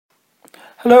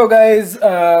Hello, guys.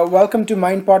 Welcome to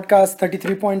Mind Podcast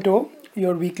 33.0,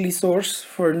 your weekly source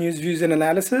for news, views, and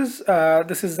analysis.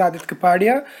 This is Adit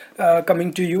Kapadia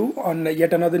coming to you on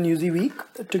yet another newsy week.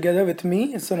 Together with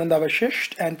me is Sunanda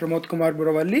Vashisht and Pramod Kumar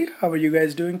Buravalli. How are you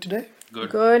guys doing today?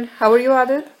 Good. How are you,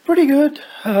 Adit? Pretty good.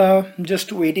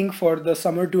 Just waiting for the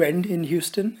summer to end in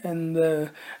Houston and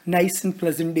the nice and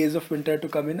pleasant days of winter to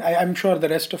come in. I'm sure the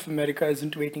rest of America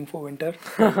isn't waiting for winter,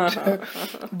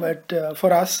 but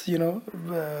for us, who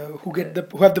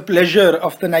have the pleasure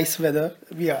of the nice weather,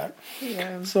 we are.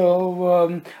 Yeah.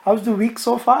 So, how's the week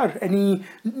so far? Any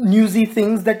newsy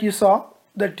things that you saw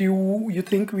that you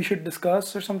think we should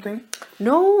discuss or something?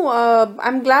 No,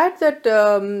 I'm glad that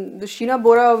the Sheena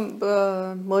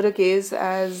Bora murder case,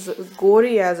 as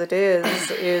gory as it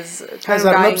is kind Has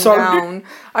of Arnab dying solved it? down.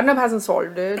 Arnab hasn't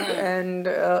solved it,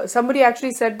 and somebody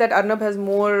actually said that Arnab has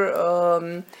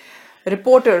more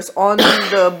reporters on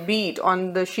the beat,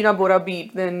 on the Sheena Bora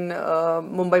beat, than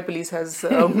Mumbai police has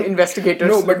investigators.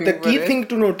 No, but the looking for key it. thing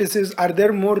to notice is, are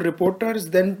there more reporters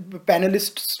than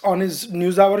panelists on his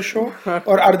news hour show,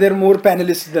 or are there more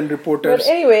panelists than But reporters?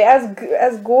 anyway,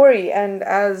 as gory and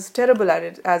as terrible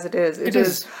as it is,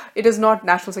 it is not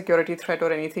national security threat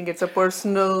or anything. It's a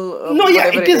personal No, yeah,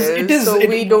 whatever it is. So It,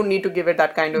 we don't need to give it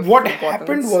that kind of what importance.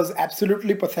 happened was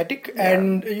absolutely pathetic,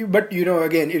 and but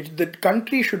again, the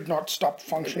country should not stop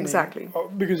functioning Exactly.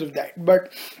 because of that.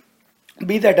 But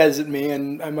be that as it may,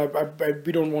 and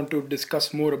we don't want to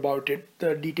discuss more about it.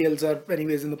 The details are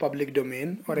anyways in the public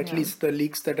domain, or at least the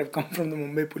leaks that have come from the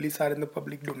Mumbai police are in the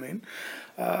public domain.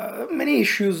 Many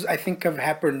issues I think have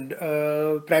happened.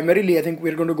 Primarily, I think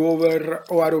we're going to go over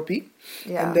OROP,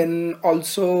 Yeah. and then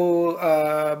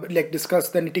also discuss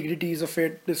the nitty-gritties of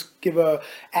it. Just give a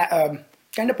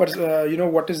kind of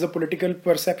what is the political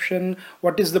perception,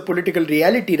 what is the political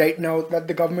reality right now that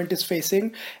the government is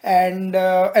facing, and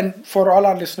for all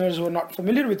our listeners who are not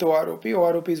familiar with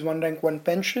OROP is one rank one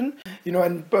pension,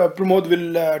 and Pramod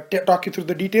will talk you through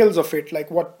the details of it, like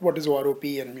what is OROP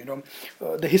and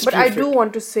the history But I of do it.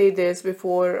 want to say this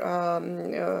before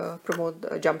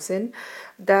Pramod jumps in,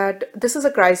 that this is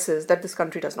a crisis that this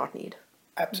country does not need.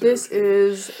 Absolutely. This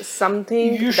is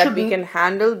something You that we shouldn't- can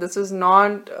handle. This is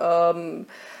not.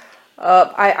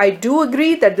 I do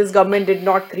agree that this government did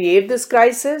not create this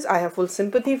crisis. I have full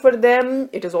sympathy for them.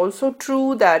 It is also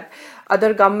true that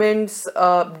other governments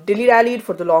dilly-dallied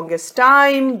for the longest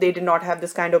time. They did not have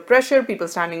this kind of pressure, people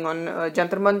standing on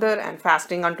Jantar Mantar and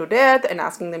fasting unto death and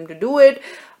asking them to do it.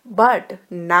 But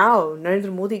now,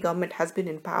 Narendra Modi government has been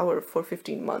in power for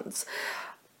 15 months.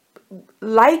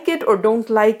 Like it or don't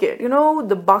like it,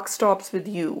 the buck stops with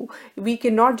you. We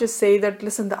cannot just say that,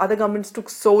 listen, the other governments took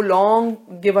so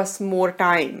long, give us more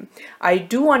time. I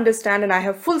do understand and I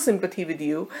have full sympathy with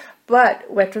you, but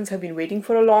veterans have been waiting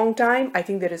for a long time. I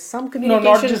think there is some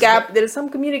communication just gap. There is some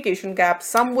communication gap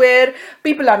somewhere.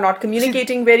 People are not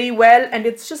communicating very well, and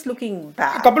it's just looking A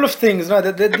bad. couple of things. No,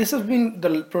 this has been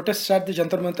the protests at the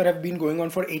Jantar Mantar have been going on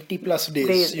for 80 plus days.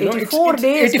 Days. It's 84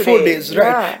 days 84 today. days, right?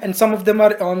 Yeah. And some of them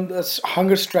are on the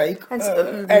hunger strike.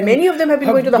 And many of them have been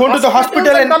going to the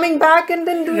hospital and coming back and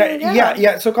then doing Right,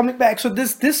 yeah. So coming back, so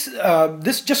this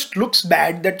just looks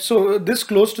bad. That so this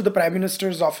close to the Prime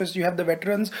Minister's office, you have the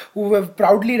veterans who have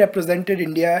proudly represented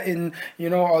India in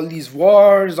all these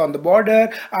wars on the border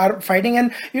are fighting,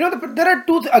 and there are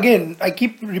two. Again, I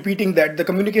keep repeating that the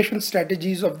communication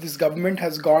strategies of this government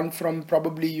has gone from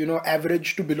probably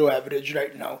average to below average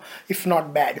right now, if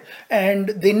not bad, and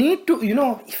they need to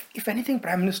if anything,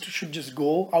 Prime Minister should just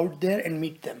go out there and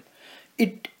meet them.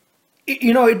 It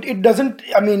doesn't,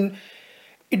 I mean,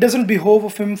 it doesn't behove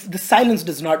of him. The silence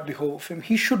does not behove of him.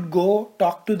 He should go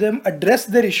talk to them, address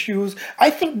their issues. I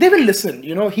think they will listen.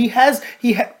 He has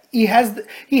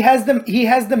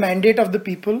the mandate of the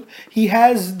people. He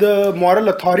has the moral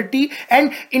authority,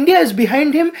 and India is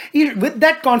behind him. With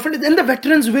that confidence, and the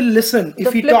veterans will listen if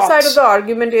The he flip talks. side of the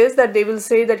argument is that they will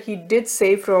say that he did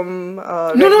say from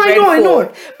I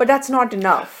know. but that's not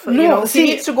enough. No, he see-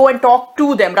 needs to go and talk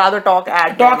to them, rather talk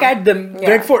at them. Yeah.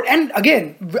 Red Fort. And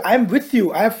again, I'm with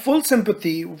you. I have full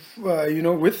sympathy,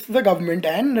 with the government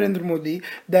and Narendra Modi.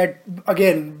 That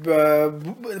again,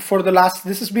 for the last,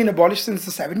 this has been abolished since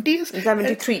the 70s.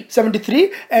 73.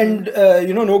 73, and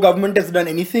no government has done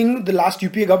anything. The last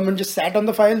UPA government just sat on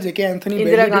the files. A.K. Anthony Indira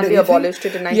barely did Gandhi anything. abolished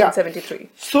it in 1973.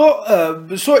 So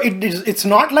it's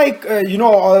not like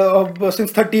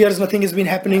since 30 years nothing has been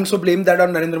happening, so blame that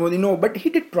on Narendra Modi. No, but he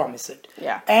did promise it.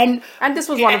 Yeah. And this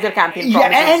was one of their campaign yeah,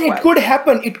 promises and as it well. could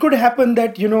happen. It could happen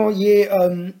that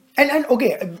And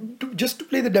okay, just to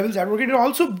play the devil's advocate, it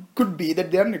also could be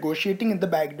that they are negotiating in the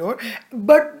back door,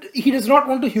 but he does not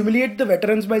want to humiliate the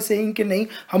veterans by saying कि नहीं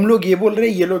हम लोग ये बोल रहे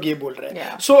हैं, ये लोग ये बोल रहे हैं.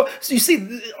 Yeah. So you see,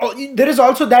 there is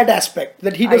also that aspect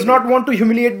that he I does not agree. want to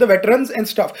humiliate the veterans and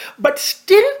stuff. But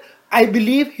still, I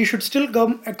believe he should still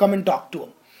come and talk to him.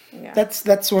 Yeah.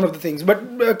 That's one of the things. But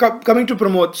coming to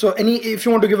Pramod, so if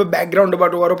you want to give a background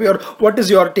about OROP, or what is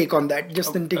your take on that?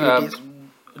 Just the integrities.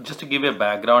 Just to give you a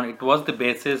background, it was the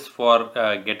basis for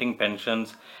getting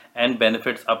pensions and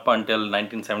benefits up until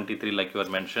 1973, like you were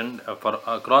mentioned, for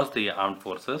across the armed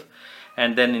forces.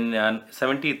 And then in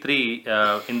 73,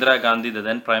 Indira Gandhi, the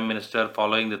then Prime Minister,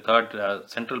 following the third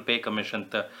Central Pay Commission,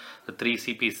 the 3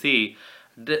 CPC,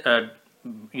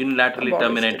 unilaterally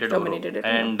terminated it,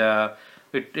 and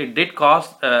it did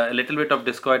cause a little bit of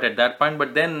disquiet at that point,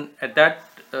 but then at that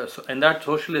in that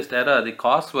socialist era the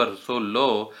costs were so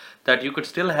low that you could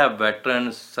still have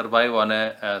veterans survive on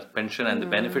a pension and the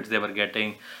benefits they were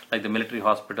getting, like the military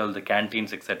hospital, the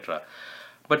canteens, etc.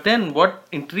 But then what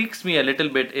intrigues me a little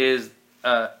bit is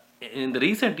in the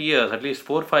recent years, at least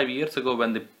 4 or 5 years ago,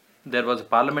 when there was a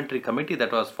parliamentary committee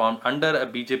that was formed under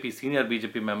a senior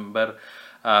BJP member,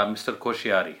 Mr.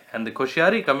 Koshyari. And the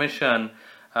Koshyari Commission,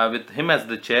 with him as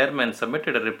the chairman,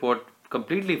 submitted a report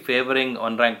completely favoring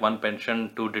on-rank 1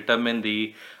 pension to determine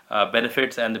the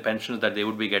benefits and the pensions that they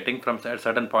would be getting from a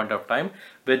certain point of time,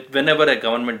 whenever a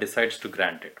government decides to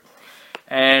grant it.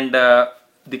 And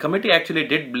the committee actually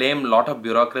did blame a lot of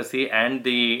bureaucracy and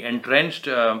the entrenched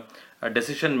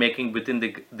decision making within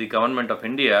the government of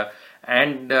India,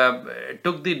 and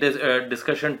took the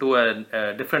discussion to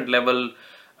a different level,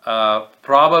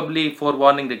 probably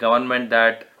forewarning the government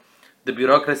that the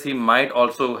bureaucracy might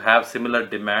also have similar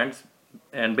demands.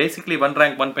 And basically, one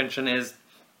rank, one pension is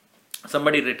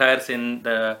somebody retires in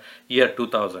the year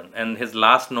 2000 and his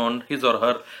or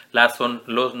her last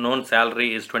known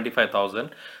salary is 25,000.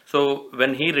 So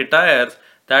when he retires,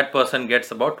 that person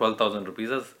gets about 12,000 rupees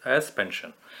as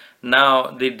pension. Now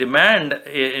the demand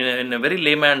in a very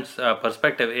layman's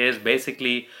perspective is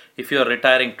basically, if you are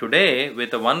retiring today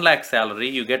with a 1 lakh salary,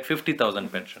 you get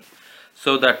 50,000 pension.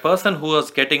 So that person who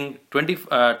was getting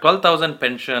 12,000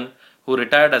 pension, who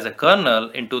retired as a colonel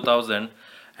in 2000,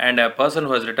 and a person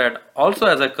who has retired also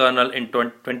as a colonel in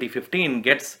 2015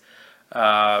 gets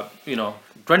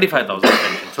 25,000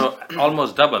 pension. So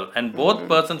almost double. And both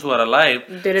persons who are alive,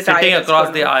 sitting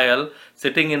across the aisle,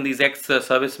 sitting in these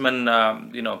ex-servicemen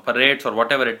parades or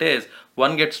whatever it is,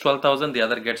 one gets 12,000, the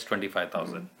other gets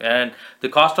 25,000. And the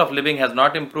cost of living has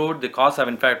not improved. The costs have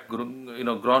in fact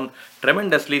grown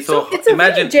tremendously. So it's a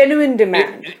imagine, very genuine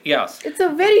demand. Yes. It's a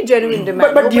very genuine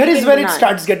demand. But here is where it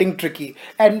starts getting tricky.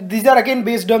 And these are again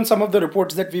based on some of the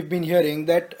reports that we've been hearing,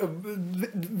 that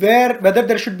whether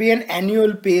there should be an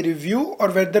annual pay review or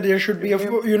whether there should be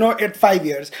at 5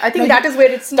 years. I think that is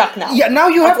where it's stuck now. Yeah, now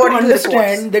you have to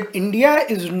understand that India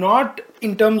is not,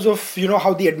 in terms of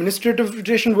how the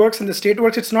administration works and the state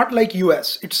works, it's not like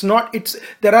US.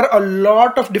 There are a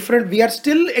lot of different, we are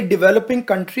still a developing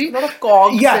country. A lot of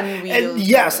cogs and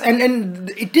wheels.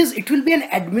 And it will be an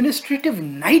administrative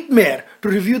nightmare to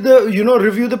review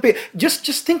the pay.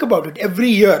 Just think about it every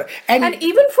year. And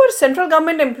even for central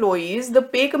government employees, the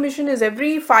pay commission is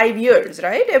every 5 years,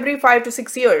 right? Every 5 to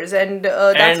 6 years, and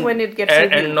that's when it gets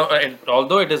reviewed. And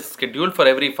although it is scheduled for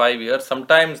every 5 years,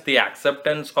 sometimes the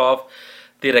acceptance of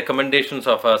the recommendations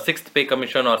of a 6th pay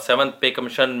commission or 7th pay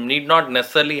commission need not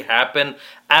necessarily happen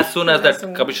as soon as that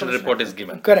commission report is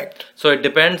given. Correct. So it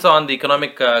depends on the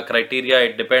economic criteria,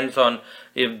 it depends on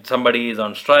if somebody is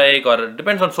on strike, or it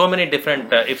depends on so many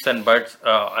different ifs and buts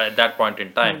at that point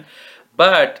in time.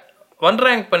 But one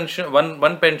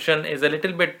pension is a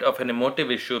little bit of an emotive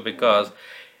issue, because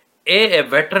a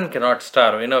veteran cannot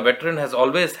starve. Veteran has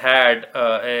always had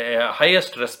a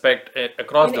highest respect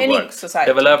across the world,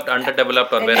 society. Developed,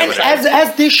 underdeveloped, or wherever.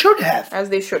 As they should have. As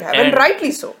they should have, and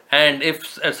rightly so. And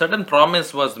if a certain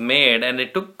promise was made, and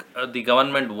it took the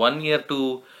government 1 year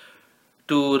to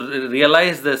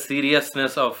realize the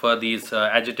seriousness of these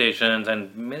agitations, and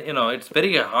it's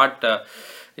very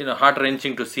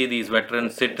heart-wrenching to see these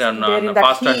veterans sit on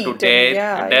fast unto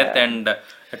death and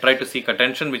try to seek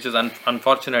attention, which is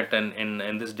unfortunate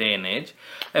in this day and age.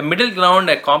 A middle ground,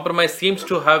 a compromise seems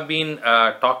to have been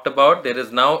talked about. There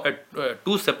is now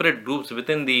two separate groups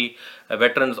within the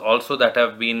veterans also that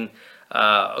have been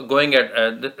going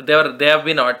at they have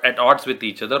been at odds with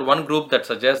each other. One group that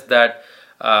suggests that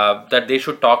they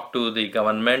should talk to the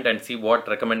government and see what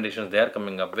recommendations they are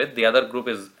coming up with. The other group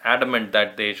is adamant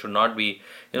that they should not be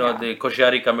Yeah. the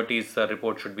Koshari committee's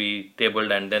report should be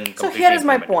tabled and then So completely here is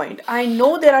my implemented. point. I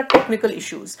know there are technical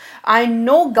issues. I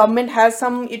know government has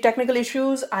some technical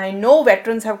issues. I know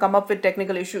veterans have come up with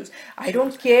technical issues. I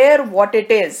don't care what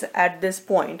it is at this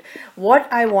point.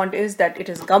 What I want is that it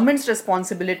is government's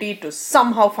responsibility to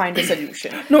somehow find a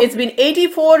solution. No. It's been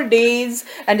 84 days,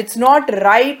 and it's not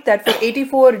right that for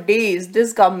 84 days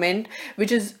this government,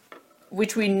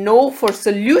 which we know for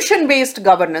solution-based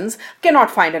governance,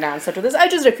 cannot find an answer to this. I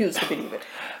just refuse to believe it.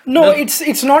 No,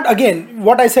 it's not. Again,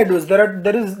 what I said was there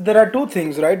are two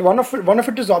things, right? One of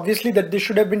it is obviously that this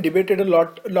should have been debated a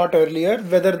lot earlier,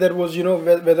 whether there was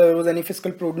whether there was any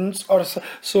fiscal prudence or so.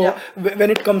 Yeah.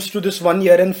 When it comes to this 1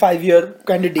 year and 5 year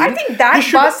kind of deal, I think that this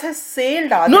should- bus has sailed.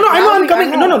 No, Adit. no, I know. Now I'm we-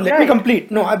 coming. I No, know, no. Let me right.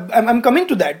 complete. No, I'm coming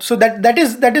to that. So that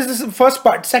is the first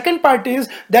part. Second part is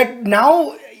that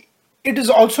now it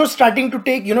is also starting to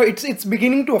take. It's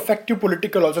beginning to affect you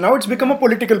political also. Now it's become a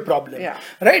political problem. Yeah.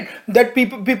 Right. That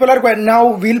people are quite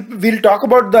now. We'll talk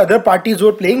about the other parties who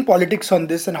are playing politics on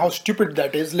this and how stupid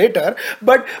that is later.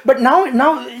 But now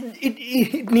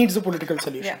it needs a political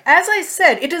solution. Yeah. As I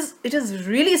said, it is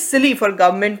really silly for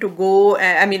government to go.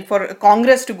 I mean, for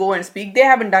Congress to go and speak. They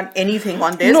haven't done anything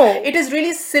on this. No. It is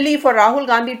really silly for Rahul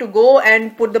Gandhi to go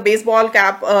and put the baseball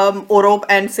cap OROP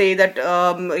and say that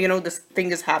this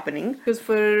thing is happening. Because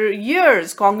for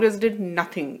years Congress did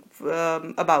nothing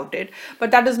about it.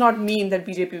 But that does not mean that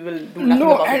BJP will do nothing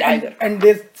No, about it either. and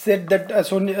they said that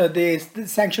they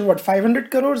sanctioned what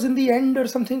 500 crores in the end or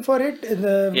something for it.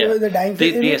 The dying. The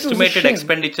It was a estimated shame.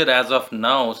 expenditure as of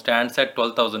now stands at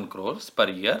 12,000 crores per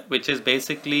year, which is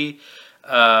basically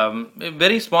a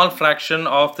very small fraction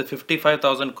of the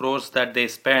 55,000 crores that they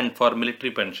spend for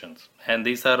military pensions. And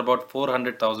these are about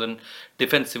 400,000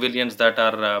 defense civilians that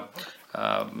are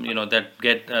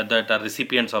that are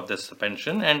recipients of this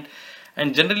pension.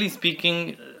 And generally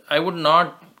speaking, I would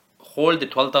not hold the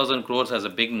 12,000 crores as a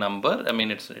big number. I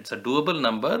mean, it's a doable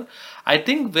number. I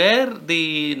think where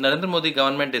the Narendra Modi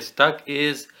government is stuck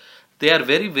is they are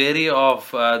very wary of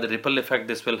the ripple effect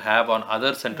this will have on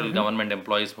other central government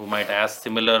employees who might ask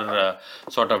similar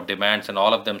sort of demands, and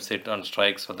all of them sit on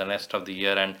strikes for the rest of the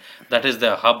year. And that is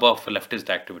the hub of leftist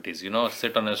activities,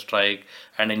 sit on a strike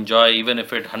and enjoy, even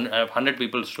if 100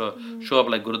 people show up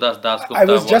like Gurudas Das Gupta I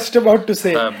was just about to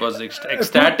say was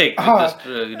ecstatic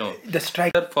with the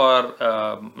strike. for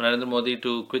Narendra Modi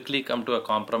to quickly come to a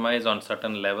compromise on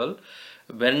certain level.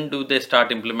 When do they start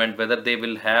implement, whether they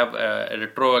will have a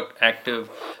retroactive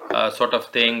sort of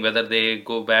thing, whether they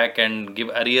go back and give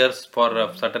arrears for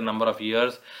a certain number of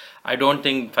years. I don't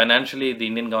think financially the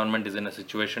Indian government is in a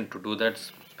situation to do that,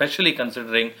 especially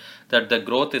considering that the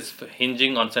growth is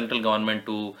hinging on central government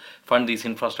to fund these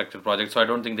infrastructure projects. So I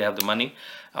don't think they have the money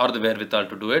or the wherewithal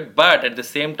to do it. But at the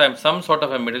same time, some sort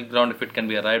of a middle ground, if it can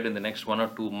be arrived in the next 1 or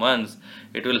 2 months,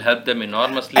 it will help them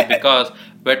enormously, because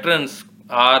veterans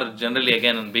are generally,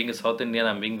 again, being a South Indian,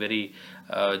 I'm being very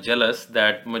jealous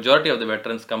that majority of the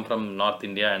veterans come from North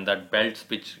India and that belts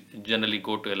which generally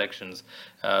go to elections.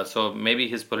 So maybe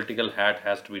his political hat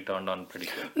has to be turned on pretty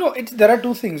quick. No, there are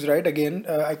two things, right? Again,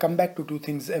 I come back to two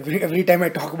things every time I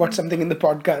talk about something in the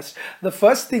podcast. The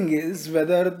first thing is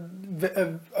whether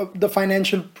the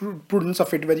financial prudence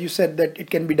of it, whether you said that it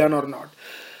can be done or not.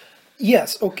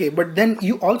 Yes, okay, but then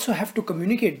you also have to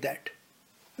communicate that.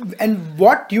 And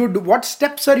what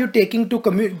steps are you taking to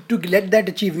let that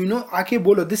achieve? Aake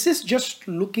bolo, this is just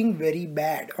looking very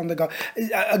bad on the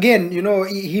again.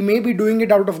 He may be doing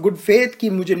it out of good faith.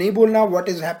 Ki mujhe nahi bolna what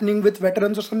is happening with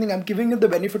veterans or something. I'm giving him the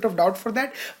benefit of doubt for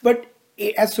that. But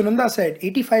as Sunanda said,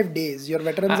 85 days. Your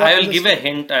veterans. I will give a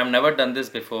hint. I have never done this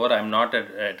before. I'm not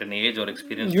at an age or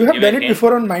experience. You have done it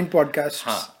before on Mind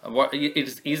podcasts. It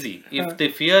is easy. If the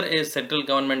fear is central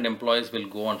government employees will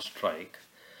go on strike.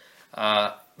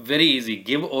 Very easy.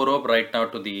 Give OROP right now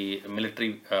to the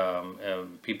military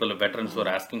people, veterans who are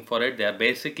asking for it. They are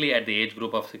basically at the age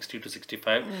group of 60 to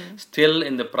 65, still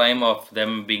in the prime of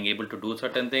them being able to do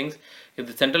certain things. If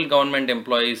the central government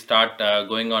employees start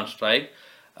going on strike,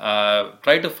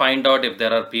 try to find out if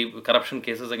there are corruption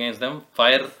cases against them,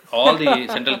 fire all the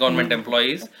central government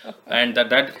employees, and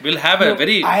that will have a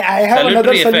very I have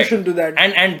another salutary solution effect. to that.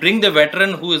 And bring the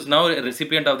veteran who is now a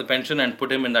recipient of the pension and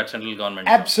put him in that central government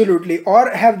job. Absolutely,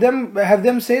 or have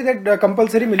them say that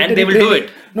compulsory military. And they will do it.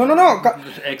 No.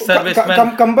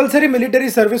 Ex-servicemen. Compulsory military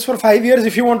service for 5 years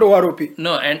if you want OROP.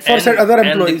 No, and other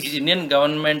employees. And the Indian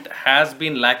government has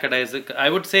been lackadaisical. I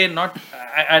would say not.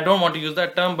 I don't want to use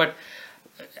that term, but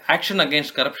action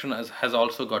against corruption has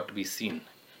also got to be seen.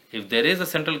 If there is a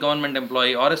central government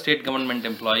employee or a state government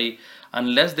employee,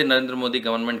 unless the Narendra Modi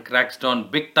government cracks down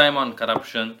big time on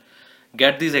corruption,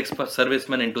 get these expert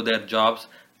servicemen into their jobs,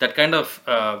 that kind of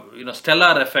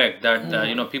stellar effect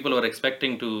that people were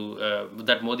expecting to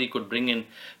that Modi could bring in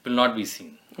will not be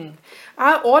seen.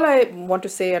 All I want to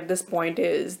say at this point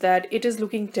is that it is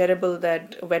looking terrible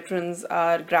that veterans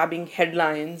are grabbing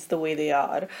headlines the way they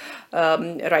are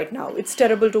right now. It's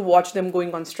terrible to watch them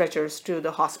going on stretchers to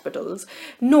the hospitals.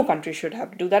 No country should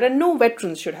have to do that, and no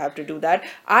veterans should have to do that.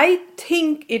 I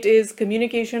think it is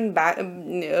communication,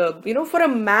 for a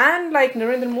man like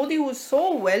Narendra Modi, who is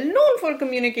so well known for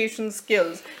communication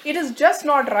skills, it is just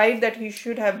not right that he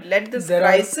should have let this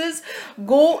crisis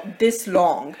go this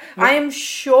long. I am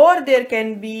sure there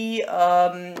can be,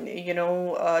 there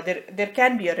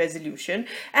can be a resolution.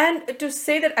 And to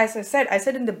say that, as I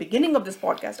said in the beginning of this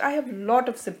podcast, I have a lot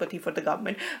of sympathy for the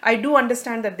government. I do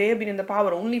understand that they have been in the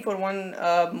power only for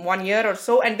one year or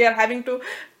so, and they are having to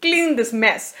clean this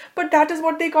mess. But that is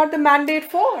what they got the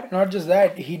mandate for. Not just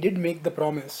that, he did make the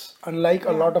promise. Unlike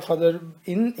a lot of other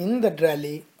in that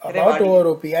rally about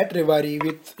OROP at Rewari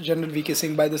with General VK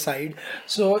Singh by the side.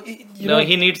 So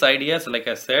he needs ideas. Like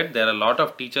I said, there are a lot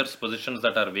of teachers' positions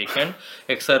that are vacant.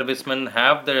 Ex-servicemen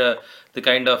have the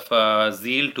kind of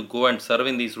zeal to go and serve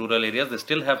in these rural areas. They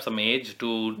still have some age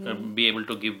to be able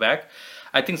to give back.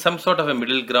 I think some sort of a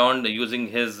middle ground using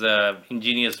his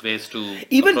ingenious ways to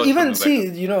even see,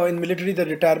 in military the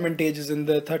retirement age is in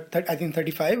the I think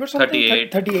 35 or something.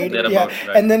 38 yeah.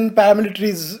 Right. And then paramilitary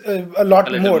is a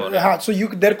lot more. Yeah. So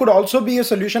there could also be a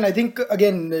solution. I think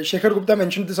again Shekhar Gupta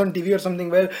mentioned this on TV or something,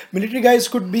 where military guys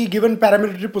could be given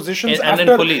paramilitary positions and in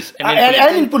police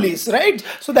and in police, right?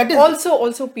 So that is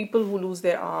also people who lose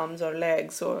their arms or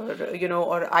legs or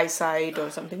or eyesight or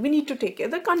something. We need to take care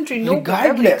of the country.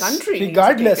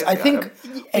 Regardless, I think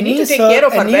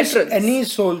any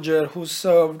soldier who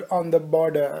served on the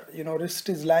border, risked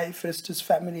his life, risked his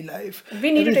family life.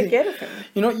 We need to take care of him.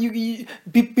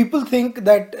 People think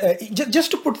that just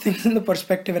to put things in the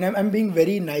perspective, and I'm being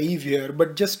very naive here,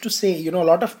 but just to say, a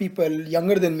lot of people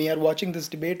younger than me are watching this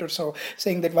debate or so,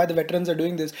 saying that why the veterans are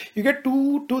doing this. You get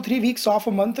 2-3 weeks off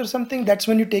a month or something. That's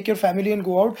when you take your family and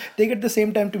go out. They get the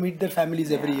same time to meet their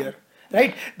families every year.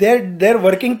 Right, their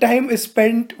working time is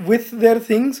spent with their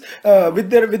things, with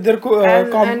their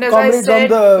comrades on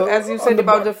the. As you said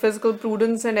about the physical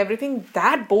prudence and everything,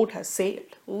 that boat has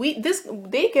sailed.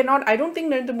 They cannot. I don't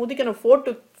think Narendra Modi can afford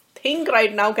to think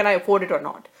right now. Can I afford it or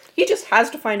not? He just has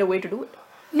to find a way to do it.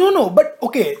 No, but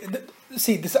okay.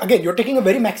 See, this again, you're taking a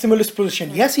very maximalist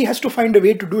position. Yes, he has to find a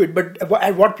way to do it, but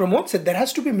what promotes it, there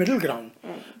has to be middle ground.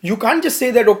 You can't just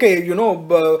say that, okay,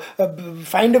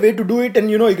 find a way to do it and,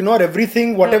 ignore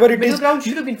everything, whatever it is. Middle ground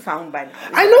should have been found by now.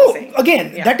 I know,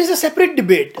 again, that is a separate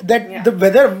debate. That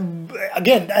whether,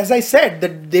 again, as I said,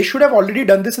 that they should have already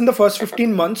done this in the first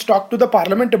 15 months, talked to the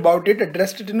parliament about it,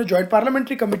 addressed it in a joint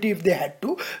parliamentary committee if they had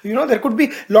to. There could be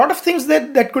a lot of things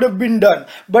that could have been done.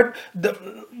 But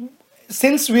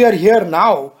since we are here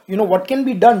now, what can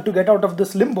be done to get out of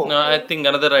this limbo? No, I think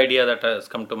another idea that has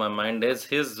come to my mind is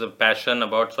his passion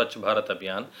about Swachh Bharat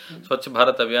Abhiyan. Swachh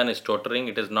Bharat Abhiyan is tottering.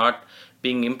 It is not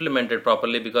being implemented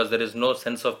properly because there is no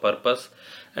sense of purpose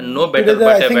and no better.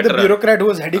 I think the bureaucrat who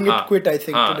was heading it quit. I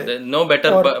think today. No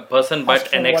better person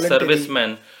but an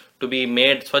ex-serviceman to be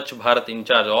made Swachh Bharat in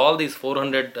charge. All these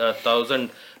 400,000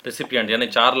 recipients,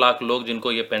 यानी 4 लाख लोग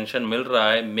जिनको ये pension मिल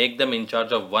रहा है, make them in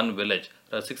charge of one village.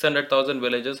 600,000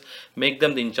 villages, make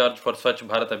them the in charge for Swachh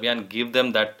Bharat Abhiyan, give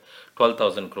them that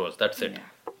 12,000 crores. That's it.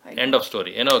 End of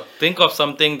story. Think of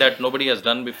something that nobody has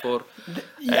done before.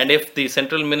 And if the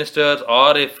central ministers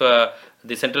or if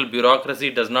the central bureaucracy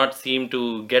does not seem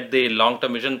to get the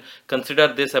long-term vision, consider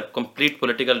this a complete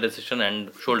political decision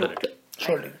and shoulder it.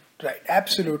 Shoulder it. Right,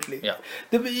 absolutely. Yeah.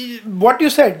 What you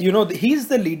said, he's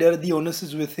the leader, the onus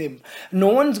is with him. No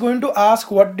one's going to ask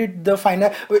what did the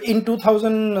finance, in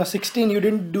 2016 you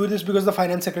didn't do this because the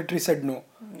finance secretary said no.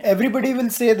 Everybody will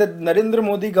say that Narendra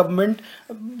Modi government,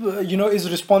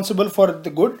 is responsible for the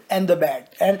good and the bad.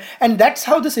 And that's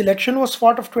how this election was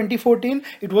fought of 2014.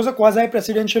 It was a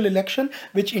quasi-presidential election,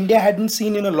 which India hadn't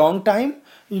seen in a long time.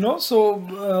 That's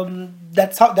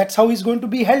how he's going to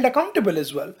be held accountable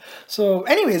as well. So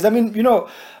anyways,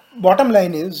 bottom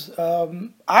line is,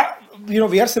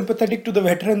 we are sympathetic to the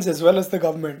veterans as well as the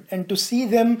government, and to see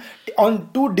them on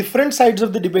two different sides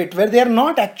of the debate where they are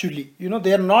not actually,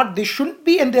 they shouldn't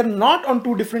be, and they're not on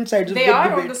two different sides of the debate. They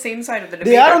are on the same side of the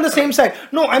debate. They are on the same side.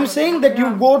 No, I'm saying that you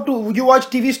watch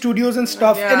TV studios and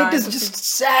stuff, and it is just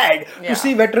sad to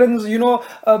see veterans,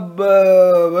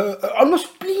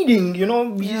 almost pleading,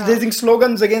 raising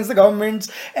slogans against the governments,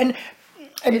 and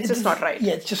it's just not right.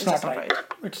 Yeah, it's just not right.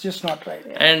 It's just not right.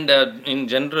 And in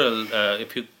general,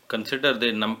 if you consider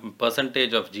the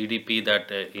percentage of GDP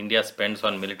that India spends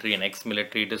on military and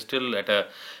ex-military, it is still at a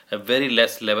very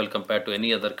less level compared to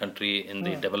any other country in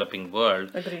the developing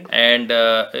world. Agreed. And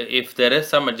if there is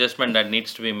some adjustment that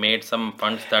needs to be made, some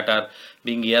funds that are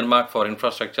being earmarked for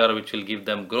infrastructure which will give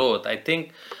them growth, I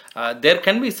think there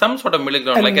can be some sort of middle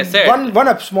ground. Like I said,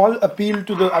 one small appeal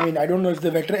to the, I mean, I don't know if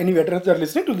any veterans are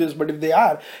listening to this, but if they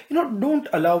are, don't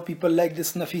allow people like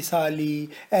this Nafisa Ali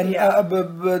and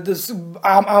this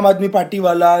Aam Aadmi Party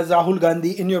wala Rahul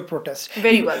Gandhi in your protest.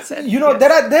 Very well said.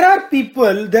 Yes. There are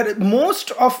people,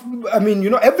 most of,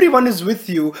 everyone is with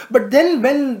you, but then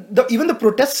when even the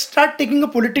protests start taking a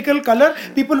political color,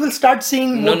 people will start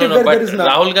seeing no, where but there is none.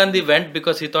 Rahul Gandhi went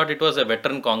because he thought it was a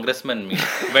veteran congressman.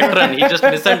 Veteran, he just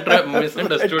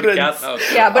misunderstood.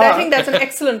 Yeah, but I think that's an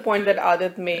excellent point that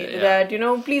Adit made, that,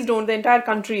 please don't, the entire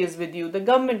country is with you, the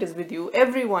government is with you,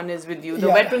 everyone is with you. The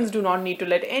veterans do not need to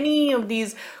let any of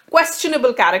these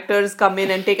questionable characters come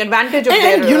in and take advantage of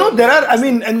their...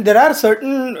 And there are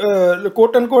certain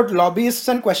quote unquote lobbyists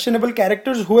and questionable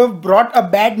characters who have brought a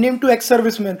bad name to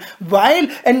ex-servicemen,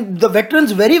 and the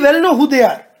veterans very well know who they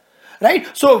are. Right?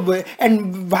 So,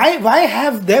 and why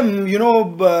have them,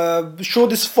 show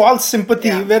this false sympathy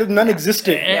where none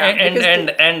existed?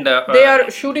 And they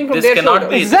are shooting from their shoulders.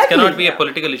 This cannot be a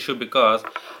political issue because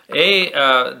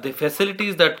the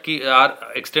facilities that are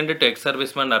extended to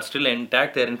ex-servicemen are still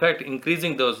intact. They are in fact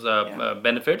increasing those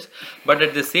benefits. But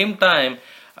at the same time,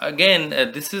 again,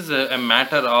 this is a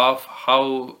matter of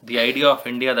how the idea of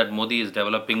India that Modi is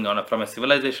developing from a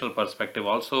civilizational perspective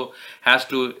also has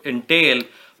to entail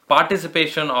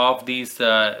participation of these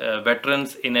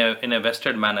veterans in a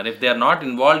vested manner. If they are not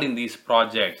involved in these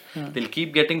projects, they'll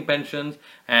keep getting pensions,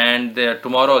 and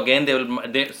tomorrow again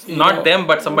not them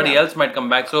but somebody else might come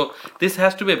back. So this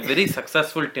has to be a very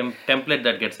successful template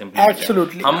that gets implemented.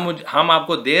 Absolutely. हम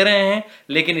आपको दे रहे हैं,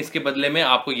 लेकिन इसके बदले में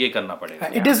आपको ये करना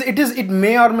पड़ेगा. It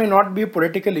may or may not be a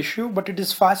political issue, but it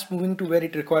is fast moving to where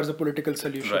it requires a political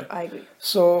solution. Right. I agree.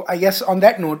 So I guess on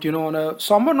that note, on a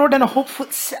somber note and a hopeful,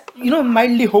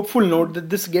 mildly hopeful note that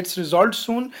this gets resolved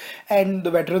soon, and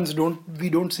the veterans we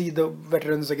don't see the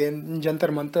veterans again in Jantar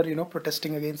Mantar,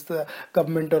 protesting against the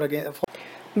government or against.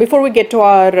 Before we get to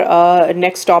our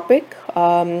next topic,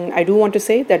 I do want to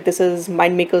say that this is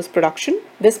MyIndMakers production.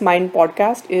 This Mind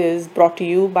podcast is brought to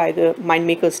you by the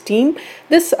MyIndMakers team.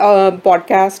 This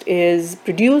podcast is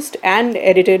produced and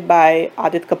edited by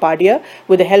Adit Kapadia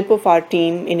with the help of our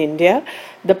team in India.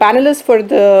 The panelists for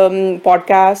the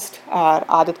podcast are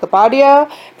Adit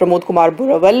Kapadia, Pramod Kumar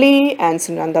Buravalli, and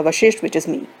Sunanda Vashisht, which is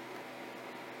me.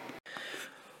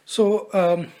 So,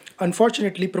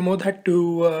 unfortunately, Pramod had to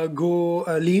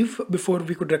leave before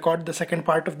we could record the second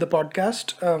part of the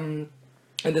podcast.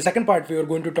 In the second part, we are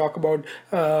going to talk about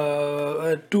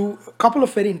a couple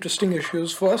of very interesting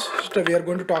issues. First, we are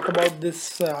going to talk about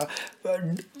this.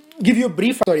 Give you a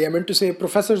brief. Sorry, I meant to say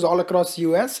professors all across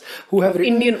US who have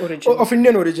written Indian origin. Of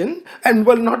Indian origin, and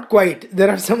well, not quite. There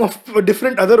are some of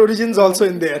different other origins also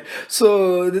in there.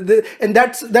 So,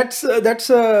 that's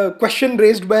a question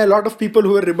raised by a lot of people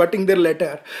who are rebutting their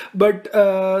letter. But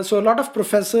so a lot of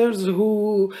professors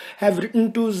who have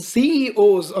written to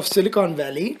CEOs of Silicon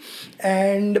Valley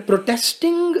and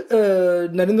protesting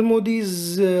Narendra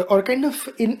Modi's or kind of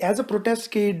as a protest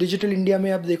ke digital India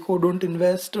mein ab dekho, don't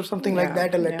invest or something like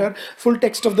that. A letter. Full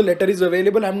text of the letter is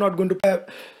available. I'm not going to.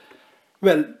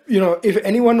 Well, if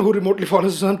anyone who remotely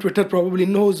follows us on Twitter probably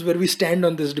knows where we stand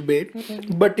on this debate.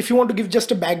 But if you want to give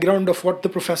just a background of what the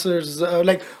professors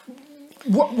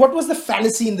what was the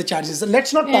fallacy in the charges?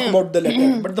 Let's not talk about the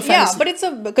letter, but the fallacy. Yeah, but it's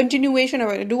a continuation.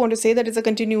 I do want to say that it's a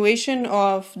continuation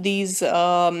of these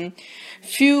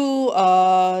few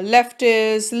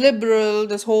leftist, liberal,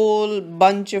 this whole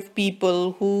bunch of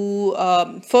people who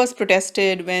first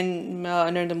protested when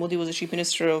Narendra Modi was the chief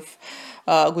minister of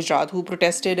Gujarat, who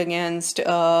protested against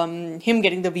him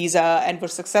getting the visa and were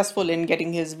successful in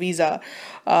getting his visa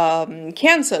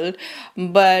cancelled.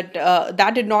 But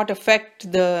that did not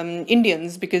affect the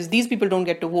Indians, because these people don't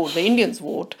get to vote. The Indians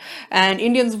vote. And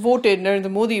Indians voted Narendra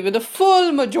Modi with a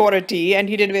full majority, and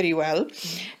he did very well.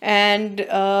 And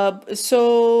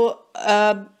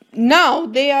now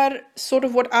they are sort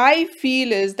of, what I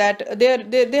feel is that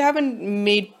they haven't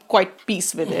made quite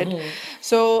peace with it.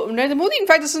 So Narendra Modi, in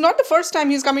fact, this is not the first time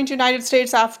he's coming to United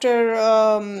States after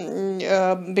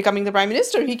becoming the Prime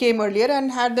Minister. He came earlier and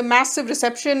had the massive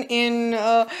reception in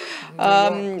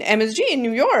MSG in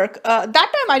New York. That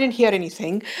time I didn't hear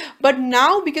anything. But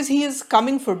now, because he is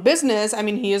coming for business, I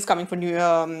mean, he is coming for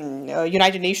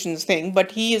United Nations thing,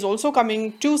 but he is also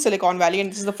coming to Silicon Valley, and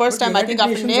this is the first time, I think,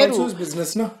 after Nehru.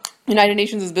 Business, no? United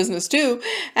Nations is business too.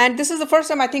 And this is the first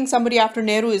time I think somebody after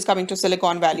Nehru is coming to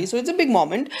Silicon Valley. So it's a big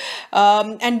moment.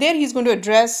 And there he's going to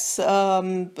address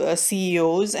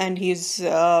CEOs, and he's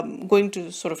going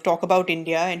to sort of talk about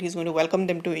India, and he's going to welcome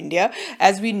them to India.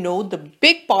 As we know, the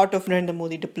big part of Narendra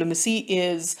Modi diplomacy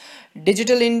is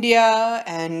digital India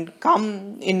and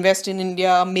come invest in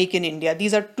India, make in India.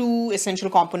 These are two essential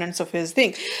components of his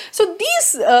thing. So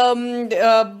these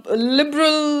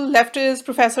liberal leftist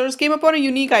professors came upon a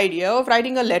unique idea of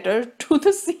writing a letter to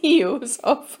the CEOs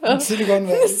of Silicon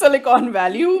Valley. Silicon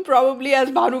Valley, who probably as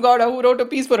Bhanu Gowda, who wrote a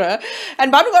piece for her.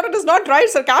 And Bhanu Gowda does not write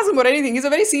sarcasm or anything. He's a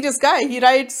very serious guy. He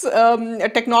writes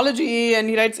technology, and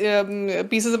he writes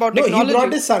pieces about technology. He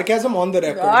brought his sarcasm on the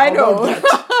record. I How know. about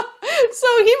that? So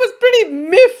he was pretty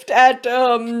miffed at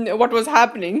what was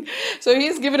happening. So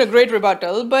he's given a great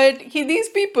rebuttal. But these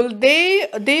people,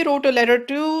 they wrote a letter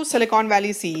to Silicon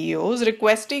Valley CEOs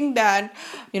requesting that,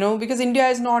 because India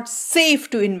is not safe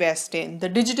to invest in. The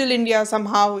digital India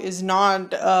somehow is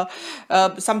not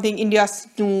something India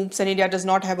snoops, and India does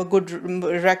not have a good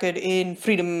record in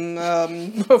freedom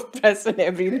of press and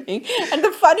everything. And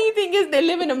the funny thing is, they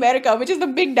live in America, which is the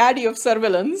big daddy of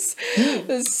surveillance.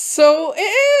 So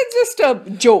it's just a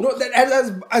joke. No, that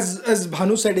as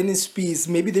Bhanu said in his piece,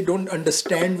 maybe they don't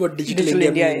understand what digital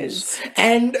India means.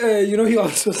 And he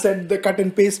also said the cut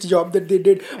and paste job that they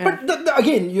did. Yeah. But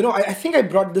again, I think I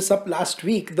brought this up last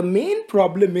week. The main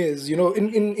problem is,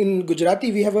 in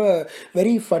Gujarati we have a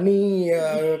very funny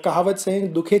kahavat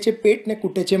saying "dukhe che pet ne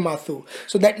kute che mathu."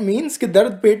 So that means कि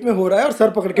दर्द पेट में हो रहा है और sir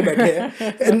पकड़ के बैठे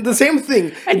हैं. And the same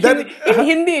thing. And in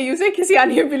Hindi, you say "किसी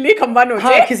आनी बिल्ली खंबा नोचे."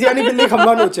 हाँ, किसी आनी बिल्ली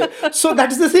खंबा नोचे. So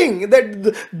that's the thing. That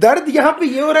दर्द यहाँ पे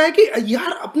ये हो रहा है कि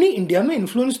यार अपनी इंडिया में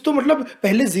इन्फ्लुएंस तो मतलब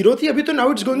पहले जीरो थी, अभी तो now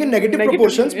it's going in negative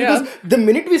proportions, because the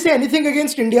minute we say anything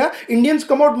against India, Indians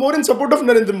come out more in support of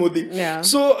Narendra Modi. Yeah.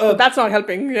 So that's not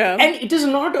helping. Yeah. And it is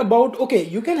not about, okay,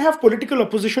 you can have political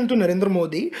opposition to Narendra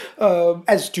Modi,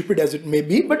 as stupid as it may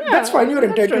be, but that's fine. You're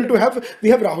entitled to have. We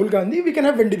have Rahul Gandhi. We can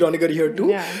have Wendy Doniger here too.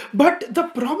 Yeah. But the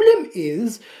problem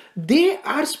is, they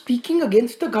are speaking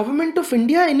against the Government of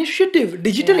India initiative.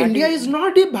 Digital India is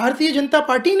not a Bharatiya Janata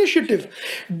Party initiative.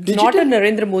 Not a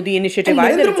Narendra Modi initiative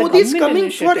either. Narendra Modi is coming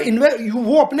for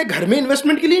वो अपने घर में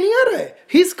investment के लिए नहीं आ रहा है.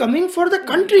 He is coming for the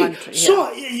country. So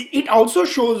it also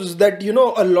shows that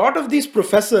a lot of these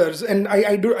professors, and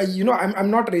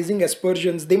I'm not raising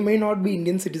aspersions. They may not be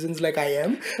Indian citizens like I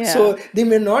am. Yeah. So they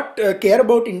may not care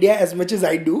about India as much as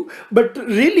I do. But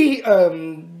really.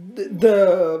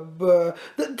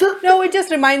 No, it just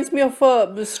reminds me of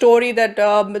a story that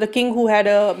the king who had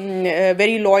a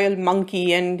very loyal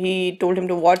monkey, and he told him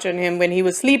to watch on him when he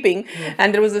was sleeping,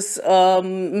 and there was this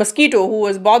mosquito who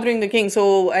was bothering the king,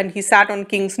 and he sat on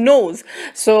king's nose.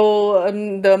 So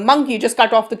the monkey just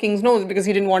cut off the king's nose because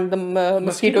he didn't want the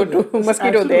mosquito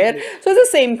there. So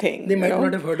it's the same thing. They might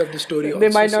not have heard of the story. They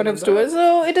might not have story.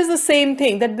 So it is the same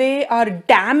thing, that they are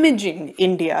damaging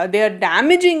India. They are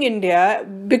damaging India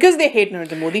because they hate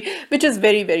Narendra Modi, which is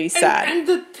very, very sad. And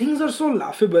the things are so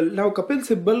laughable. Now, Kapil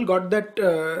Sibal got that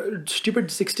stupid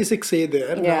 66A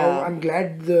there. Yeah. Now, I'm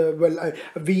glad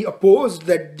we opposed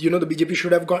that, the BJP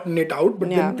should have gotten it out, but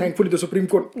then thankfully the Supreme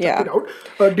Court took it out.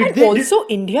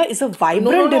 India is a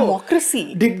vibrant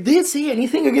democracy. Did they say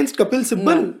anything against Kapil Sibal?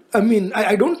 No. I mean,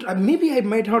 I don't, maybe I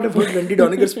might not have heard Wendy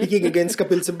Doniger speaking against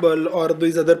Kapil Sibal or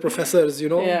these other professors,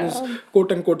 those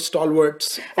quote-unquote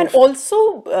stalwarts. And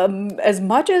also, as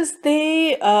much as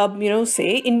they,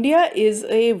 say India is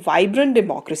a vibrant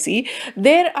democracy,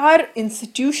 there are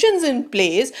institutions in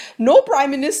place. No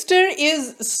prime minister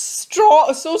is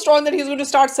so strong that he's going to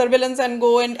start surveillance and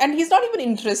go and he's not even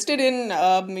interested in,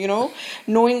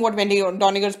 knowing what Wendy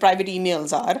Doniger's private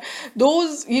emails are.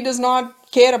 Those he does not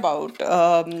care about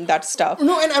that stuff.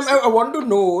 No, and I want to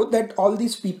know that all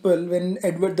these people, when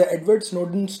the Edward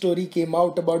Snowden story came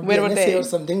out about the NSA or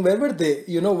something, where were they?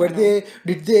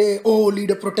 Did they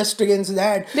lead a protest against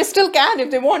that? They still can if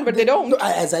they want, but they don't. No,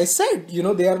 as I said,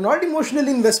 they are not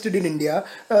emotionally invested in India.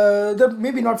 They're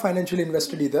maybe not financially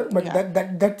invested either. But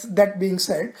that being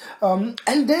said,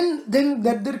 and then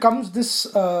that there comes this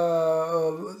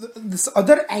this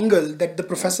other angle that the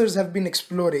professors have been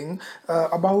exploring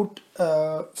about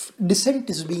dissent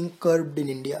is being curbed in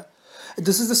India.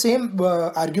 This is the same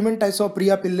argument I saw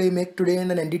Priya Pillai make today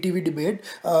in an NDTV debate.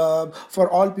 For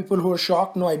all people who are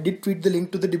shocked, no, I did tweet the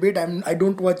link to the debate. I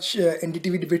don't watch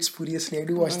NDTV debates furiously. I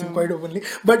do watch them quite openly.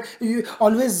 But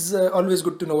always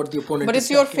good to know what the opponent is. But it's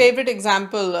your favorite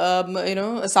example,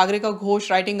 Sagarika Ghosh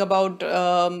writing about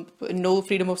no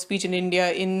freedom of speech in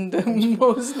India in the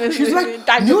most She's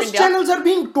like, news channels are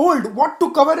being told what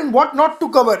to cover and what not to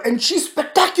cover. And she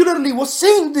spectacularly spectacularly was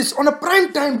saying this on a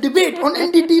prime time debate on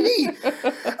NDTV.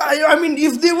 I mean,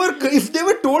 if they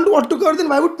were told what to cover, then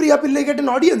why would Priya Pillai get an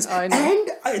audience? I know.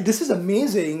 And this is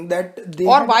amazing that they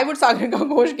Or had- why would Sagarika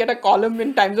Ghosh get a column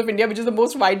in Times of India, which is the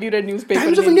most widely read newspaper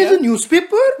Times in of India is India? a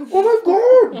newspaper? Oh my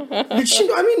god! Did she?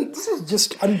 I mean, this is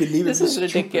just unbelievable. This is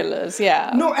stupid. ridiculous.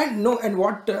 Yeah. And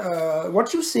what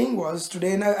she was saying was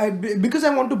today, and because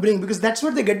I want to bring, because that's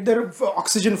where they get their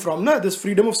oxygen from. Na? This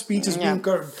freedom of speech is being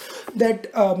curbed. That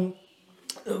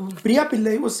Priya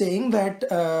Pillai was saying that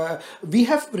we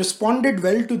have responded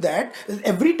well to that.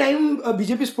 Every time a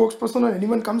BJP spokesperson or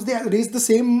anyone comes, they raise the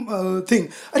same thing.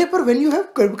 But when you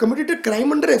have committed a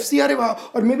crime under FCRA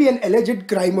or maybe an alleged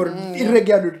crime or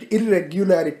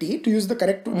irregularity, to use the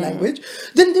correct language,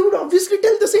 then they would obviously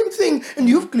tell the same thing. And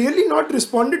you've clearly not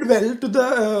responded well to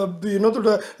the to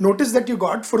the notice that you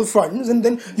got for the funds, and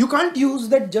then you can't use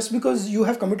that just because you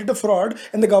have committed a fraud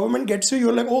and the government gets you.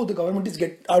 You're like, oh, the government is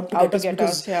out to get us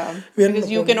because because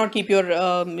you cannot keep your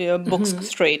books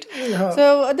straight.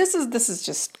 So this is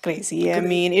just crazy. I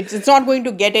mean, it's not going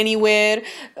to get anywhere.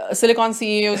 Silicon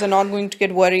CEOs are not going to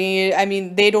get worried. I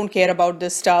mean, they don't care about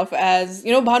this stuff. As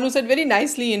you know, Bhanu said very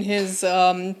nicely in his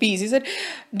piece. He said,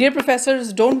 "Dear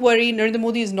professors, don't worry. Narendra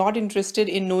Modi is not interested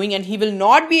in knowing, and he will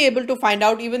not be able to find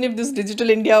out even if this digital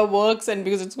India works, and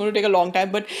because it's going to take a long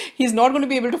time. But he's not going to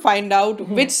be able to find out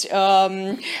which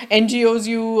NGOs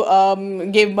you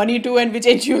gave money to and which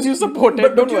NGOs you supported.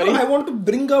 But Don't you know, worry." I want to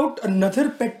bring out another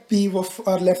pet peeve of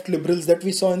our left liberals that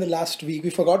we saw in the last week. We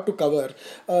forgot to cover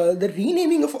the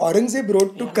renaming of Aurangzeb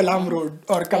Road to Kalam Road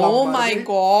or Kalam. Oh my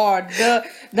God!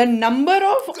 The number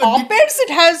of op-eds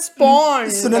it has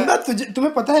spawned. Sunanda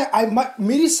तुम्हें पता है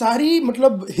मेरी सारी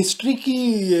मतलब history की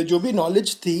जो भी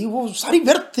knowledge थी वो सारी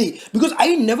व्यर्थ थी because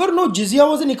I never know jizya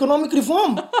was an economic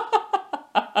reform.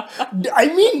 I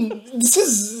mean, this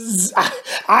is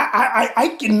I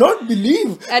cannot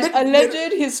believe An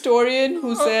alleged historian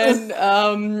who said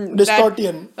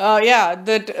Distortion.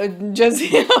 that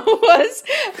jizya was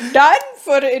done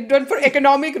for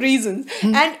economic reasons,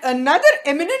 and another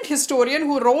eminent historian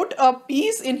who wrote a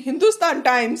piece in Hindustan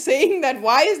Times saying that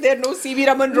why is there no C.V.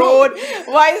 Raman Road,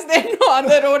 why is there no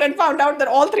other road, and found out that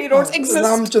all three roads exist.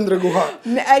 Ramchandra Guha.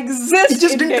 Exist. He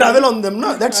just didn't Delhi. travel on them,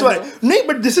 no? That's why. No,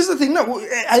 but this is the thing, no?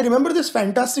 I remember this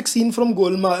fantastic scene from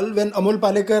Golmaal when Amol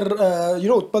Palekar,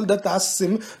 Utpal Dutt asks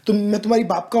him, मैं तुम्हारी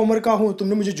बाप का उम्र का हूँ,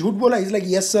 तुमने मुझे झूठ बोला? He's like,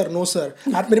 yes sir, no sir.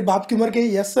 आप मेरे बाप की उम्र के?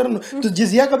 Yes sir, no. तो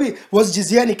जिजिया का भी, was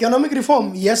jizya an economic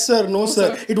reform? Yes sir, no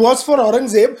sir. It was for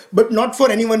Aurangzeb, but not for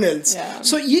anyone else. Yeah.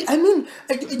 So, I mean,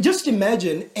 just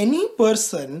imagine any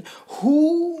person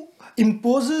who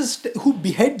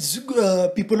beheads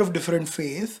people of different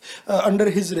faith under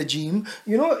his regime,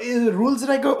 rules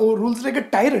like a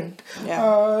tyrant.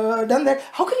 Done that.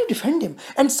 How can you defend him?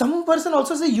 And some person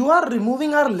also say you are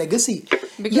removing our legacy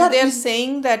because they are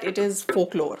saying that it is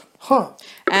folklore.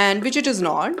 And which it is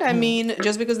not. I mean,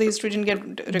 just because the history didn't get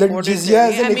recorded. Jizya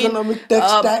is an economic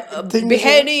tax thing.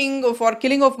 Beheading for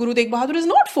killing of Guru Tegh Bahadur is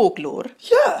not folklore.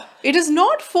 Yeah. It is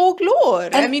not folklore.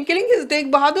 I mean, killing his Tegh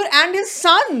Bahadur and his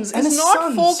sons is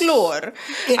not folklore.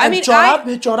 I mean,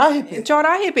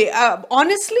 Chaurahe pe.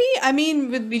 Honestly, I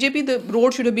mean, with BJP, the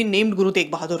road should have been named Guru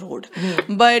Tegh Bahadur Road.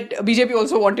 But BJP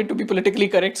also wanted to be politically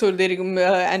correct, so they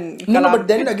but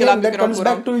then again, that comes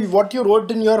back to what you wrote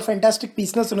in your fantastic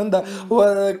piece, na Sunanda,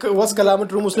 was Kalam a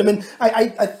true Muslim? And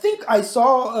I think I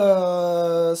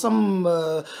saw some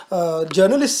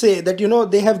journalists say that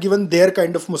they have given their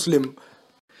kind of Muslim.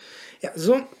 Yeah,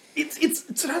 so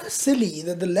it's rather silly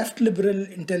that the left liberal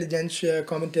intelligentsia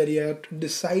commentariat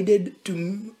decided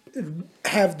to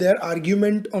have their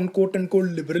argument on quote unquote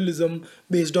liberalism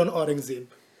based on Aurangzeb.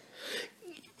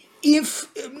 If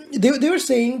they were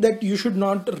saying that you should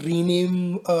not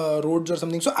rename roads or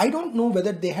something, so I don't know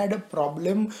whether they had a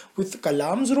problem with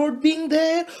Kalam's road being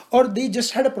there or they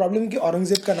just had a problem with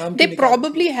Aurangzeb ka naam. They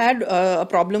probably had a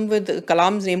problem with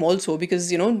Kalam's name also because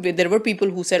there were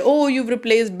people who said, oh, you've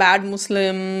replaced bad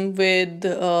Muslim with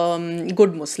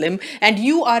good Muslim and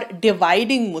you are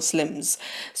dividing Muslims.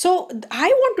 So I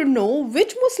want to know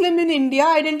which Muslim in India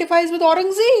identifies with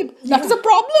Aurangzeb. That is a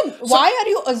problem. Why are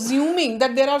you assuming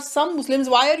that there are some Muslims?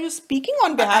 Why are you speaking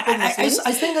on behalf of Muslims?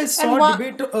 I think I saw a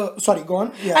debate. Sorry, go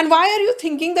on. Yeah. And why are you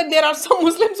thinking that there are some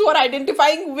Muslims who are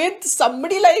identifying with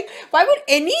somebody like? Why would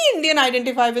any Indian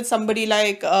identify with somebody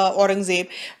like Aurangzeb?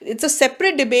 It's a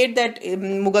separate debate that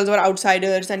Mughals were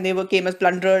outsiders and they came as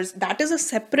plunderers. That is a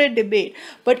separate debate.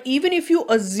 But even if you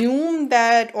assume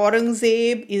that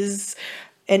Aurangzeb is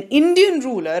an Indian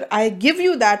ruler, I give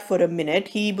you that for a minute.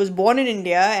 He was born in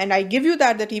India, and I give you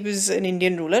that he was an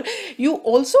Indian ruler. You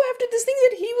also have to think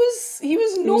that he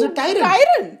was a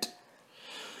tyrant.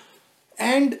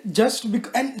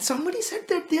 and and somebody said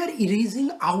that they are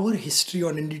erasing our history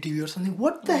on NDTV or something.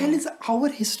 What the hell is our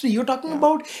history? You're talking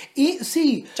about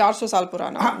see, 400 साल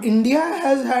पुराना. India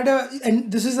has had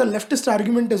and this is a leftist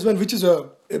argument as well, which is a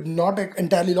not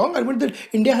entirely long argument, that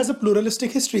India has a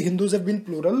pluralistic history. Hindus have been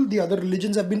plural, the other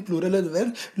religions have been plural as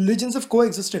well. Religions have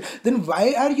coexisted. Then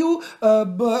why are you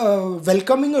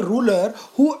welcoming a ruler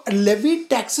who levied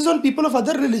taxes on people of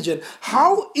other religion?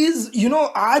 How is,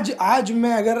 आज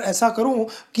मैं अगर ऐसा करूं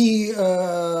कि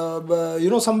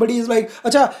somebody is like,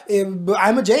 अच्छा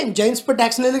I'm a Jains पर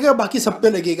tax नहीं लगेगा, बाकी सब पे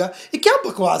लगेगा. ये क्या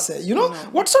बकवास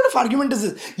है? What sort of argument is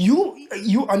this?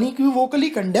 You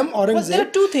unequivocally condemn Well, there Aurangzeb.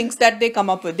 are two things that they come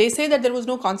up with. They say that there was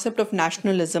no concept of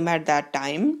nationalism at that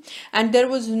time, and there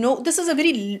was no. This is a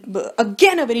very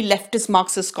leftist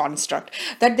Marxist construct,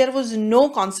 that there was no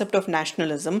concept of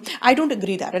nationalism. I don't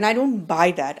agree that, and I don't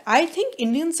buy that. I think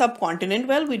Indian subcontinent,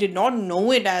 well, we did not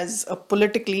know it as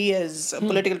political.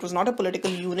 It was not a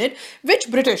political unit, which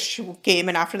British came,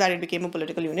 and after that it became a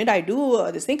political unit. I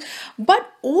do this thing,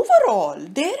 but overall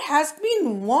there has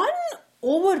been one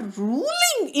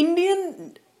overruling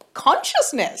Indian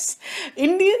consciousness,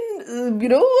 Indian,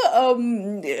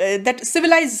 that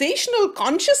civilizational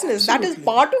consciousness. Absolutely. That is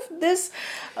part of this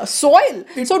soil.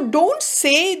 So don't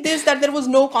say this, that there was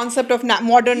no concept of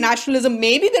modern nationalism.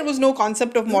 Maybe there was no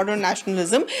concept of modern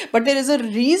nationalism, but there is a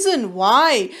reason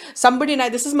why somebody,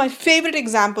 and this is my favorite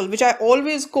example, which I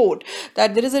always quote,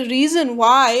 that there is a reason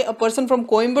why a person from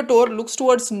Coimbatore looks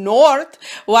towards north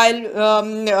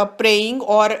while praying,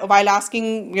 or while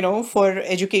asking, for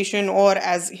education, or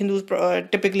as Hindus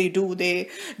typically do, they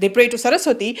pray to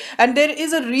Saraswati, and there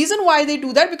is a reason why they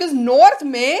do that, because north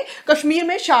mein, Kashmir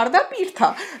mein Sharda Peeth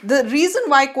tha. The reason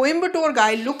why Coimbatore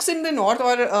guy looks in the north,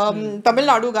 or Tamil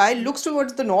Nadu guy looks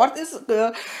towards the north, is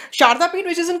Sharda Peeth,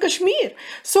 which is in Kashmir.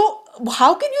 So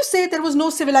how can you say there was no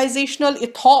civilizational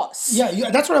ethos? Yeah,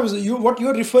 that's what I was. What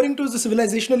you're referring to is the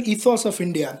civilizational ethos of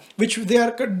India, which they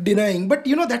are denying. But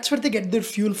that's where they get their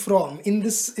fuel from. You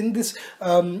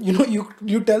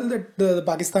tell that the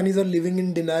Pakistanis are living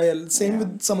in denial. Same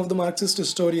with some of the Marxist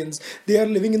historians. They are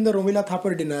living in the Romila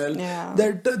Thapar denial. Yeah.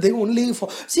 That they only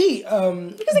see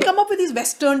because they come up with these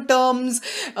Western terms,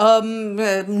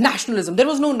 nationalism. There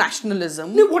was no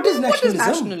nationalism. No, what is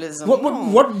nationalism?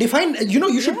 What define?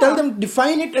 You should tell them,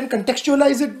 define it and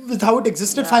contextualize it with how it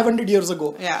existed 500 years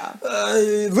ago. Yeah.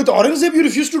 With Aurangzeb, you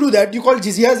refuse to do that. You call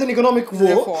jizya as an economic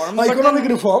reform.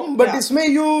 But isme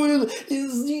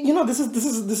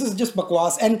this is just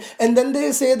bakwas. And then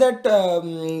they say that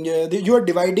you are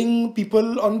dividing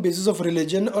people on basis of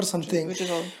religion or something. Which is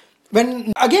all.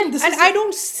 When again, I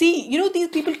don't see, these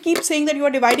people keep saying that you are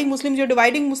dividing Muslims. You're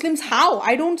dividing Muslims. How?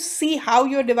 I don't see how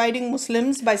you're dividing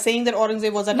Muslims by saying that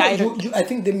Aurangzeb was a tyrant. I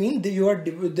think they mean they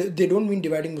don't mean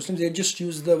dividing Muslims. They just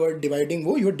use the word dividing.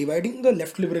 You're dividing the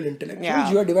left liberal intellectuals. Yeah.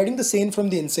 You are dividing the sane from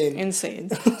the insane. Insane.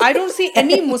 I don't see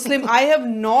any Muslim. I have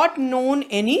not known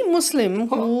any Muslim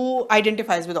who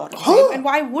identifies with Aurangzeb. And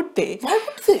why would they?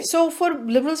 So for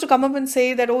liberals to come up and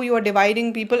say that, you are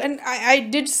dividing people, and I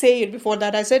did say it before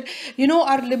that. I said,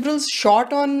 are liberals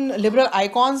short on liberal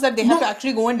icons that they have to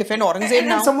actually go and defend Aurangzeb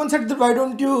now? And someone said that why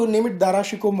don't you name it Dara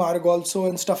Shikoh Marg also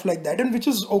and stuff like that, and which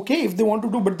is okay if they want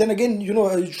to do, but then again,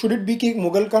 should it be कि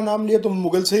Mughal का नाम लिया तो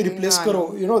Mughal से ही replace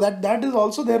करो? That is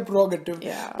also their prerogative.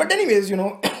 Yeah. But anyways,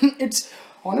 it's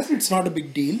honestly, it's not a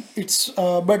big deal. It's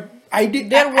but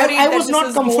they're worried I was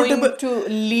not comfortable going to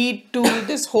lead to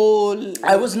this whole.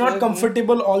 I was not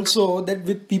comfortable also that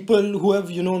with people who have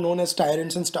known as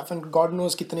tyrants and stuff, and God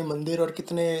knows kitne mandir or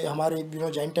kitne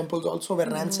hamare giant temples also were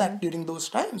ransacked during those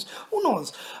times. Who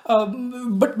knows?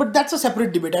 But that's a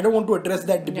separate debate. I don't want to address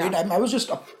that debate. Yeah. I was just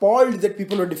appalled that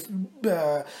people are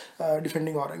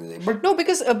defending Aurangzeb. But no,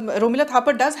 because Romila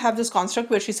Thapar does have this construct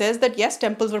where she says that yes,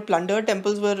 temples were plundered.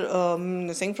 Temples were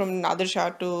saying from Nadir Shah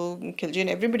to Khilji and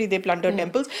everybody, they plundered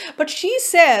temples, but she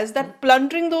says that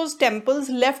plundering those temples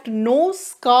left no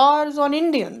scars on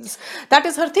Indians. That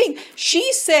is her thing.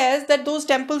 She says that those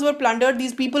temples were plundered,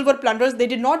 these people were plunderers, they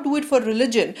did not do it for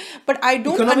religion. But I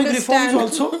don't understand. Economic reforms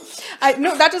also?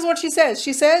 No, that is what she says.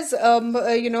 She says,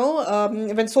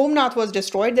 when Somnath was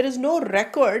destroyed, there is no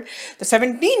record. The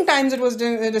 17 times it was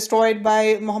destroyed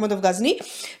by Muhammad of Ghazni.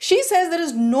 She says there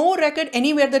is no record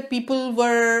anywhere that people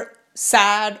were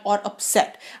sad or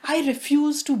upset. I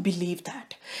refuse to believe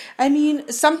that. I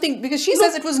mean, something, because she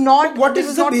says it was not. What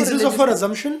is the basis of her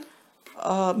assumption?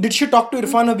 Did she talk to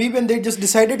Irfan Habib and they just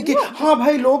decided कि हाँ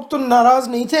भाई लोग तो नाराज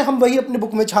नहीं थे हम वही अपने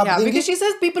बुक में छाप Yeah, देंगे because she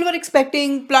says people were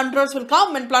expecting plunderers will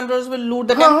come and plunderers will loot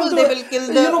the हाँ, temple, तो, they will kill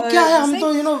the. क्या है हम thing.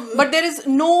 तो But there is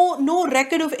no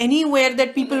record of anywhere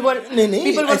that people were नहीं,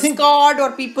 people I were think- scarred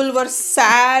or people were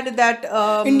sad that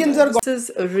Indians are This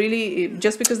is really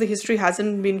just because the history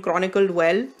hasn't been chronicled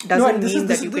well No, doesn't and mean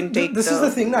that you can take. This is the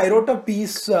thing. I wrote a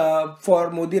piece for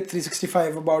Modi at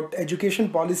 365 about education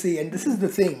policy, and this is the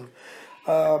thing.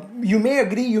 You may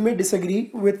agree, you may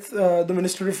disagree with the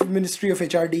Ministry of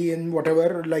HRD and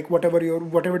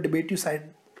whatever debate you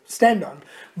stand on.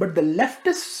 But the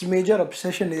leftists' major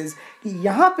obsession is कि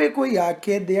यहाँ पे कोई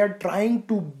आके they are trying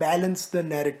to balance the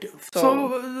narrative. So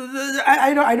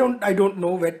I don't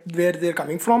know where they're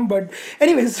coming from, but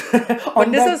anyways.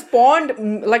 But this has spawned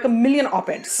like a million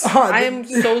op-eds. I am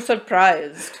so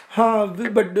surprised.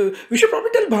 But we should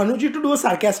probably tell Bhanuji to do a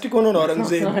sarcastic one on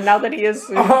Aurangzeb. Now that he is.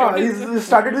 He's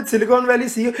started with Silicon Valley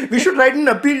CEO. We should write an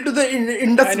appeal to the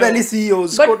Indus Valley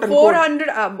CEOs. But quote unquote. 400,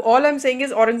 all I'm saying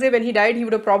is Aurangzeb, when he died, he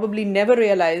would have probably never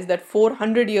realized that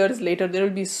 400 years later, there will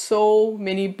be so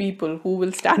many people who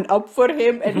will stand up for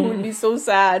him and who will be so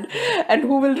sad and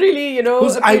who will really,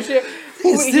 appreciate.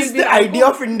 Is this the idea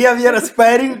of India we are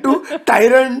aspiring to?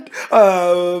 Tyrant,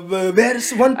 where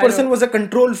one person was a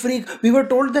control freak. We were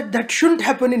told that shouldn't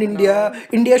happen in India.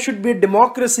 India should be a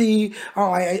democracy.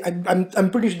 I'm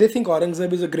pretty sure they think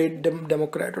Aurangzeb is a great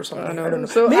Democrat or something. I don't know.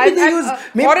 So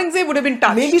Aurangzeb would have been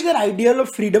touched. Maybe their ideal of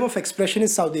freedom of expression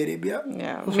is Saudi Arabia.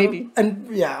 Yeah, maybe. And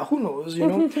yeah, who knows,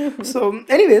 So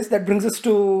anyways, that brings us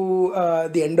to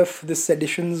the end of this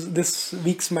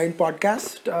week's Mind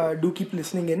podcast. Do keep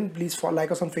listening in. Please like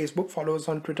us on Facebook, follow us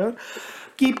on Twitter.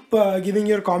 Keep giving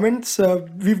your comments.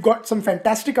 We've got some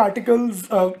fantastic articles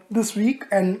this week,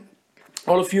 and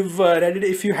all of you've read it.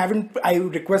 If you haven't, I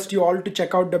request you all to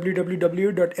check out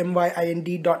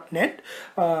www.myind.net.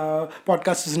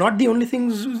 Podcast is not the only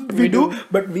things we do,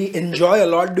 but we enjoy a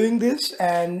lot doing this.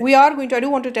 And we are going to, I do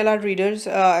want to tell our readers,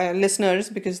 listeners,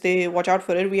 because they watch out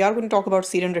for it, we are going to talk about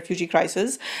Syrian refugee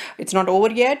crisis. It's not over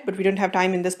yet, but we don't have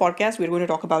time in this podcast. We're going to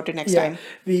talk about it next time.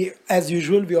 We, as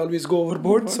usual, we always go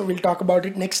overboard. So we'll talk about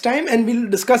it next time and we'll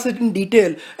discuss it in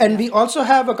detail. And we also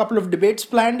have a couple of debates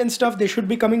planned and stuff. They should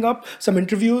be coming up. Some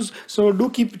interviews, so do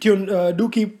keep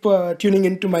tuning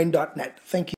into Mind.net. Thank you.